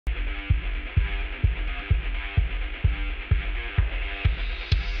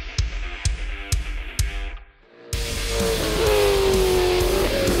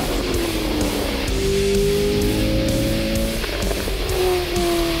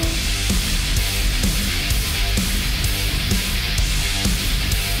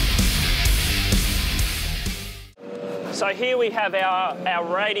here we have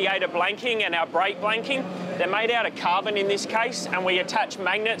our radiator blanking and our brake blanking. They're made out of carbon in this case, and we attach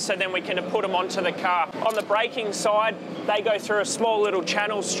magnets so then we can put them onto the car. On the braking side, they go through a small little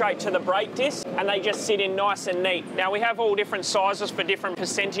channel straight to the brake disc, and they just sit in nice and neat. Now we have all different sizes for different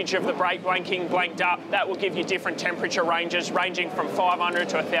percentage of the brake blanking blanked up. That will give you different temperature ranges, ranging from 500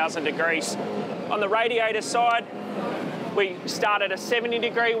 to 1,000 degrees. On the radiator side, we start at a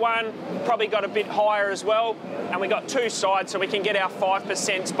 70-degree one, probably got a bit higher as well, and we got two sides so we can get our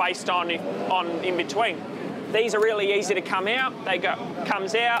 5% based on in between. These are really easy to come out.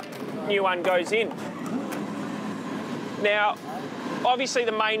 Comes out, new one goes in. Now, obviously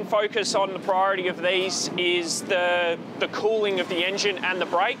the main focus on the priority of these is the cooling of the engine and the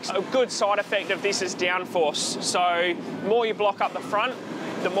brakes. A good side effect of this is downforce. So the more you block up the front,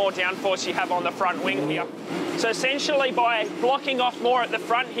 the more downforce you have on the front wing here. So essentially by blocking off more at the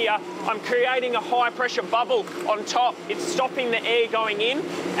front here, I'm creating a high pressure bubble on top. It's stopping the air going in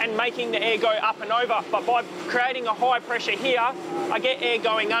and making the air go up and over. But by creating a high pressure here, I get air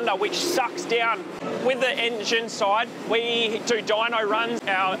going under, which sucks down. With the engine side, we do dyno runs.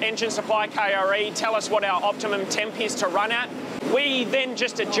 Our engine supplier, KRE, tell us what our optimum temp is to run at. We then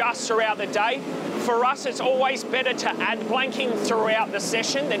just adjust throughout the day. For us, it's always better to add blanking throughout the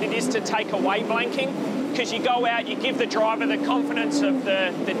session than it is to take away blanking, because you go out, you give the driver the confidence of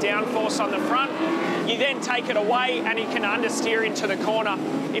the downforce on the front, you then take it away and he can understeer into the corner.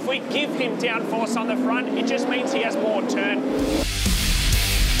 If we give him downforce on the front, it just means he has more turn.